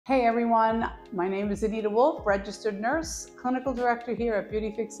Hey everyone, my name is Anita Wolf, registered nurse, clinical director here at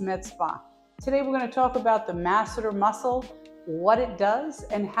BeautyFix MedSpa. Today we're going to talk about the masseter muscle, what it does,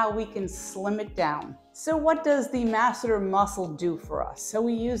 and how we can slim it down. So what does the masseter muscle do for us? So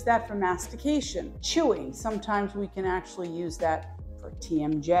we use that for mastication, chewing. Sometimes we can actually use that for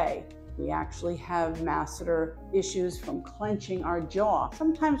TMJ. We actually have masseter issues from clenching our jaw.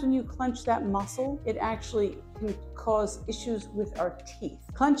 Sometimes when you clench that muscle, it actually can cause issues with our teeth.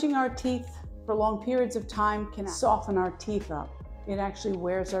 Clenching our teeth for long periods of time can soften our teeth up. It actually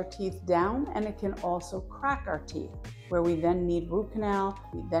wears our teeth down, and it can also crack our teeth, where we then need root canal,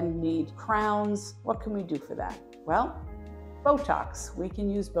 we then need crowns. What can we do for that? Well, Botox. We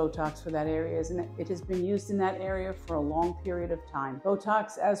can use Botox for that area, and it has been used in that area for a long period of time.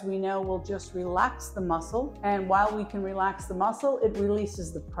 Botox, as we know, will just relax the muscle, and while we can relax the muscle, it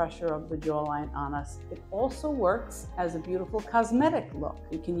releases the pressure of the jawline on us. It also works as a beautiful cosmetic look.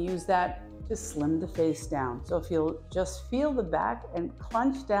 We can use that to slim the face down. So if you'll just feel the back and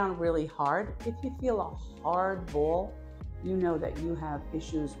clench down really hard, if you feel a hard ball, you know that you have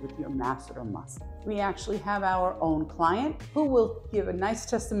issues with your masseter muscle. We actually have our own client who will give a nice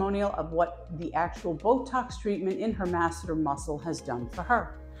testimonial of what the actual Botox treatment in her masseter muscle has done for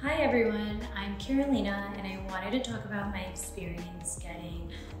her. Hi everyone, I'm Carolina, and I wanted to talk about my experience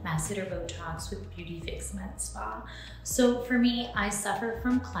getting Masseter Botox with BeautyFix MedSpa. So for me, I suffer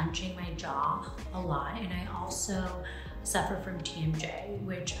from clenching my jaw a lot, and I also suffer from TMJ,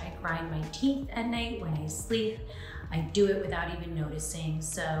 which I grind my teeth at night when I sleep. I do it without even noticing.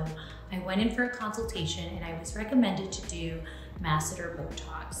 So I went in for a consultation and I was recommended to do Masseter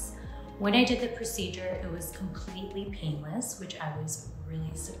Botox. When I did the procedure, it was completely painless, which I was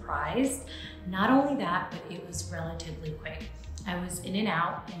really surprised. Not only that, but it was relatively quick. I was in and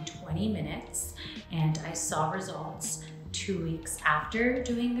out in 20 minutes and I saw results 2 weeks after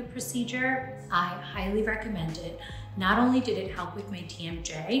doing the procedure. I highly recommend it. Not only did it help with my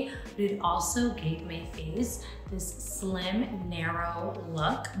TMJ, but it also gave my face this slim, narrow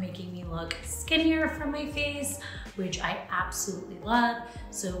look, making me look skinnier from my face, which I absolutely love.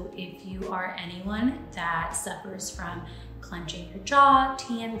 So if you are anyone that suffers from clenching your jaw,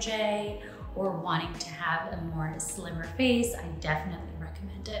 TMJ, or wanting to have a more slimmer face, I definitely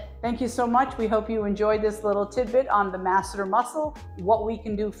recommend it. Thank you so much. We hope you enjoyed this little tidbit on the masseter muscle, what we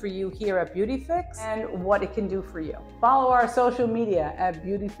can do for you here at BeautyFix, and what it can do for you. Follow our social media at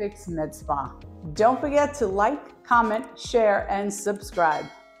BeautyFix MedSpa. Don't forget to like, comment, share, and subscribe.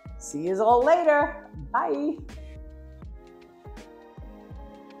 See you all later. Bye.